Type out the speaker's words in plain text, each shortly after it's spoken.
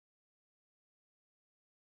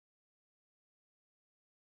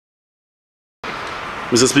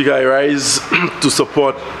Mr. Speaker, I rise to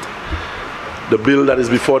support the bill that is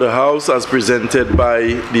before the House as presented by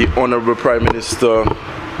the Honorable Prime Minister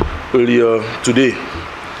earlier today.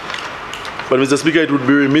 But Mr. Speaker, it would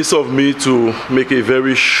be remiss of me to make a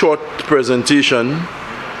very short presentation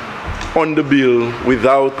on the bill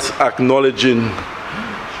without acknowledging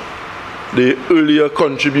the earlier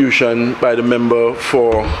contribution by the member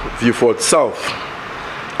for Vieux-Fort South.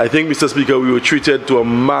 I think, Mr. Speaker, we were treated to a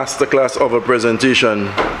masterclass of a presentation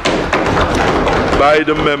by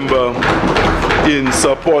the member in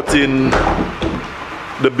supporting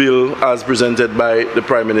the bill as presented by the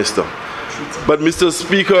Prime Minister. But, Mr.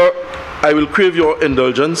 Speaker, I will crave your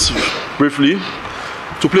indulgence briefly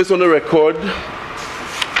to place on the record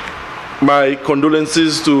my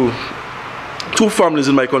condolences to two families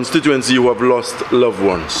in my constituency who have lost loved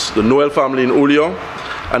ones, the Noel family in Olio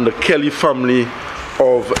and the Kelly family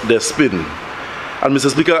of Despin. And Mr.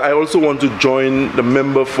 Speaker, I also want to join the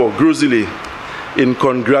member for Grosile in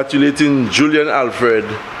congratulating Julian Alfred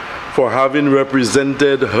for having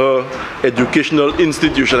represented her educational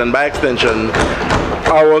institution and by extension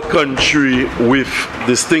our country with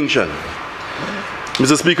distinction.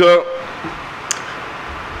 Mr. Speaker,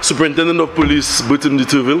 Superintendent of Police Burton de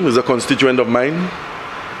Turville is a constituent of mine,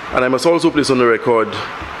 and I must also place on the record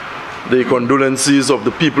the condolences of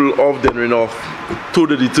the people of Dennery North to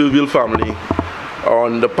the de Turville family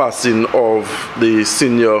on the passing of the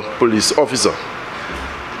senior police officer.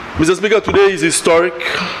 Mr. Speaker, today is historic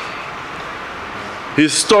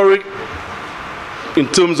in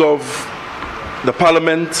terms of the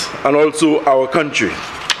Parliament and also our country.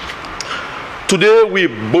 Today we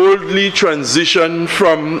boldly transition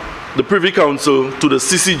from the Privy Council to the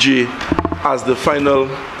CCJ as the final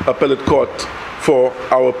appellate court for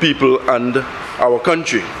our people and our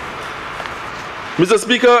country. Mr.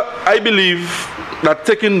 Speaker, I believe that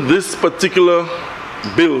taking this particular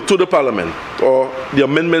bill to the Parliament, or the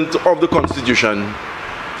amendment of the Constitution,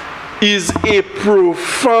 is a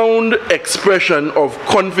profound expression of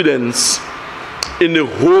confidence in the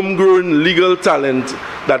homegrown legal talent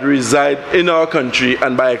that reside in our country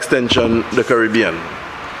and by extension the Caribbean.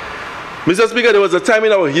 Mr. Speaker, there was a time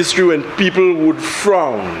in our history when people would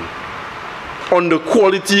frown on the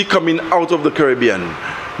quality coming out of the Caribbean,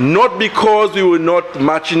 not because we were not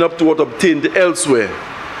matching up to what obtained elsewhere,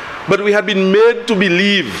 but we had been made to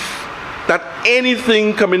believe that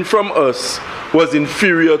anything coming from us was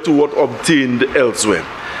inferior to what obtained elsewhere.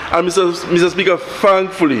 And Mr. Speaker,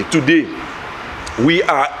 thankfully today we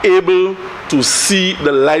are able to see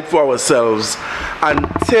the light for ourselves and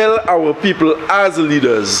tell our people as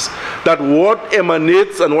leaders that what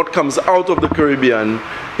emanates and what comes out of the Caribbean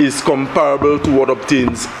is comparable to what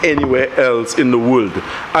obtains anywhere else in the world,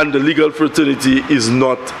 and the legal fraternity is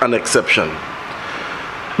not an exception.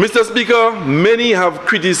 Mr. Speaker, many have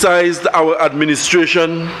criticized our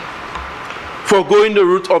administration for going the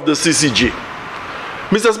route of the CCJ.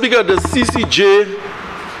 Mr. Speaker, the CCJ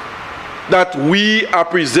that we are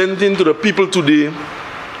presenting to the people today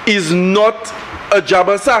is not a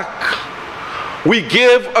jabbersack. We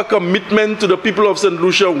gave a commitment to the people of St.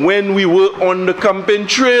 Lucia when we were on the campaign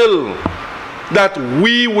trail that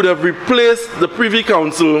we would have replaced the Privy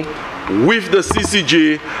Council with the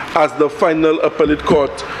CCJ as the final appellate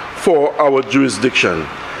court for our jurisdiction.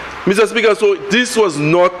 Mr. Speaker, so this was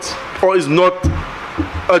not or is not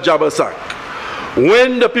a jabbersack.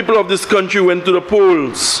 When the people of this country went to the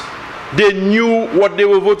polls, they knew what they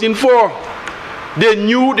were voting for. They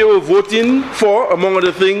knew they were voting for, among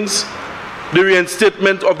other things, the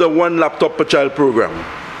reinstatement of the one laptop per child program.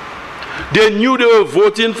 They knew they were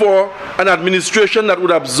voting for an administration that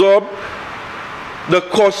would absorb the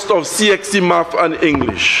cost of CXC math and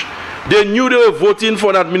English. They knew they were voting for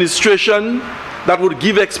an administration that would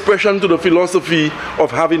give expression to the philosophy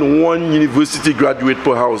of having one university graduate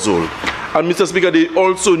per household. And Mr. Speaker, they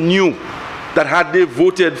also knew that had they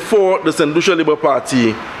voted for the St. Lucia Labour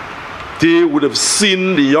Party, they would have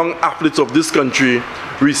seen the young athletes of this country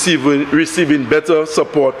receiving better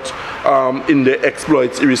support in their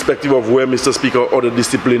exploits, irrespective of where, Mr. Speaker, or the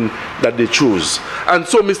discipline that they chose. And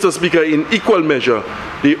so, Mr. Speaker, in equal measure,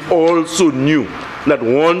 they also knew that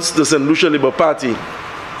once the St. Lucia Labour Party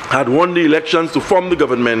had won the elections to form the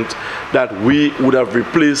government, that we would have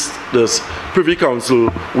replaced this Privy Council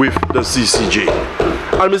with the CCJ.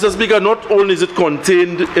 And Mr. Speaker, not only is it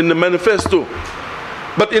contained in the manifesto,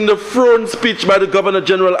 but in the throne speech by the Governor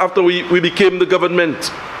General after we became the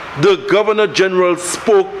government, the Governor General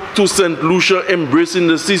spoke to St. Lucia embracing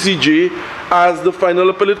the CCJ as the final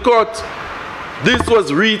appellate court. This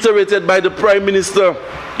was reiterated by the Prime Minister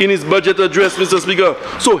in his budget address, Mr. Speaker.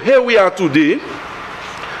 So here we are today,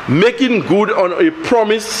 making good on a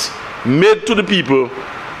promise made to the people,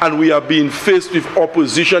 and we are being faced with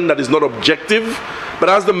opposition that is not objective. But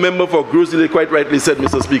as the member for Grosile quite rightly said,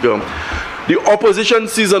 Mr. Speaker, the opposition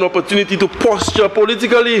sees an opportunity to posture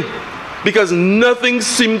politically because nothing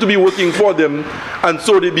seemed to be working for them, and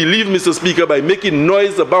so they believe, Mr. Speaker, by making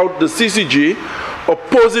noise about the CCJ,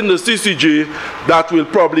 opposing the CCJ, that will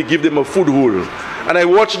probably give them a foothold. And I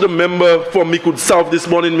watched the member for Mikud South this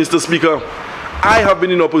morning, Mr. Speaker. I have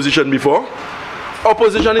been in opposition before.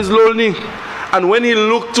 Opposition is lonely. And when he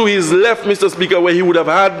looked to his left, Mr. Speaker, where he would have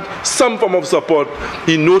had some form of support,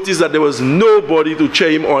 he noticed that there was nobody to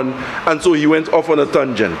cheer him on, and so he went off on a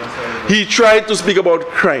tangent. He tried to speak about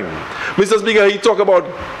crime. Mr. Speaker, he talked about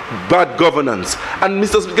bad governance. And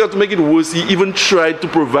Mr. Speaker, to make it worse, he even tried to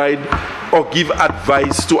provide or give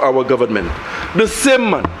advice to our government. The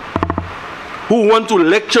same man who want to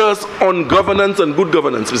lecture us on governance and good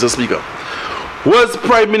governance, Mr. Speaker, was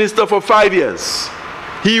Prime Minister for 5 years.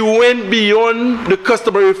 He went beyond the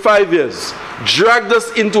customary 5 years, dragged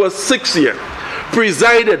us into a 6th year,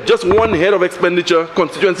 presided just one head of expenditure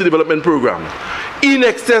constituency development program, in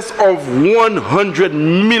excess of $100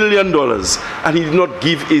 million, and he did not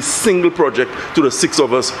give a single project to the 6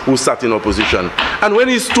 of us who sat in opposition. And when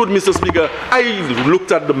he stood, Mr. Speaker, I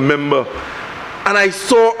looked at the member and I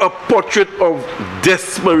saw a portrait of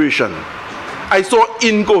desperation. I saw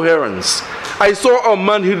incoherence. I saw a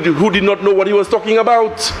man who did not know what he was talking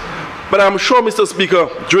about. But I'm sure, Mr. Speaker,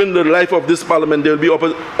 during the life of this parliament, there will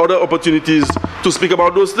be other opportunities to speak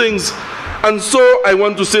about those things. And so I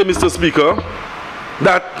want to say, Mr. Speaker,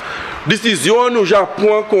 that décision nous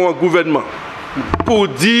Japon comme gouvernement pour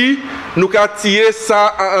dire nous ka tirer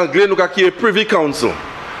ça en anglais, nous ka qui est Privy Council.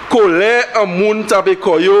 Colère un monde tape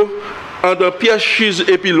koyo en de pièce chise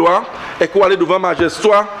et puis loi et qu'on aller devant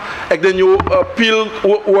magistrat et que nous pile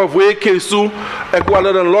ou envoyer question et qu'on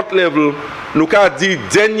aller dans l'autre level. Nous ka dit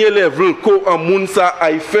dernier level ko un monde ça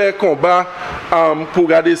a fait combat pour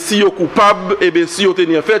regarder si yo coupable et bien si yo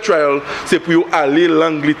tenir fair trial, c'est pour yo aller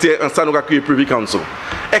l'Angleterre en ça nous ka créer Privy Council.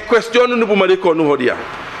 Et question nous pour demander qu'on nous dire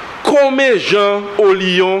combien de gens au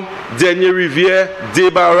Lyon, Dernière Rivière,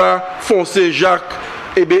 Débarras, Foncé Jacques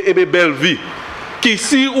et bien Belleville qui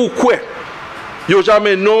si ou quoi yo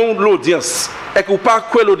jamais non l'audience et que pas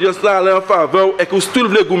quoi l'audience là en faveur et que tout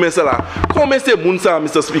le goumen ça là combien c'est moun ça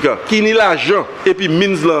Mr. Speaker qui ni l'argent et puis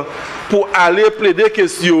mines là pour aller plaider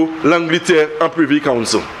question l'Angleterre en Privy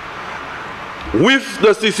Council with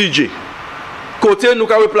the CCJ côté nous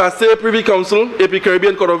ka replacer Privy Council et puis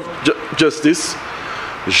Caribbean Court of Justice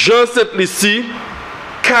Jean Saint-Licy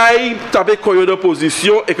kay tape koyo de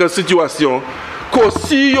position et que situation ko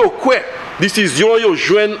si yo quoi décision yo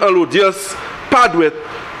joindre en l'audience pas douette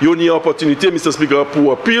yo ni opportunité Mr. Speaker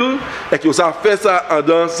pour appeal et que ça fait ça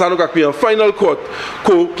dans ça nous a créé un final court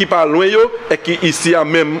qui pas loin yo et qui ici à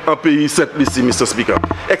même en pays Saint-Lucie Mr. Speaker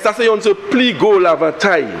et ça c'est un plus gros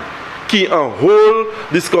l'avantage qui en whole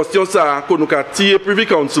discussion ça que nous a tiré Privy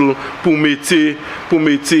Council pour mettre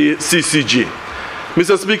CCJ.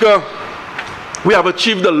 Mr. Speaker, we have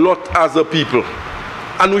achieved a lot as a people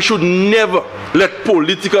and we should never let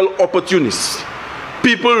political opportunists,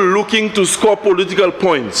 people looking to score political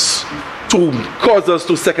points, to cause us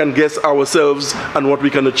to second guess ourselves and what we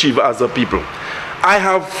can achieve as a people. I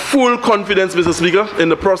have full confidence, Mr. Speaker, in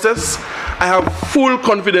the process. I have full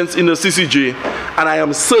confidence in the CCJ, and I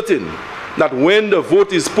am certain that when the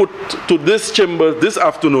vote is put to this chamber this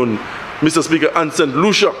afternoon, Mr. Speaker, and St.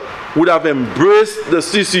 Lucia would have embraced the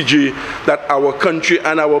CCJ, that our country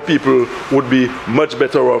and our people would be much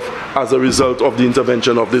better off as a result of the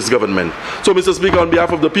intervention of this government. So, Mr. Speaker, on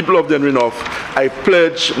behalf of the people of Denry North, I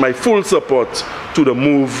pledge my full support to the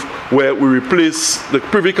move where we replace the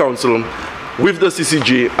Privy Council with the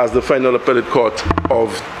CCJ as the final appellate court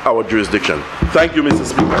of our jurisdiction. Thank you, Mr.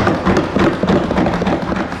 Speaker.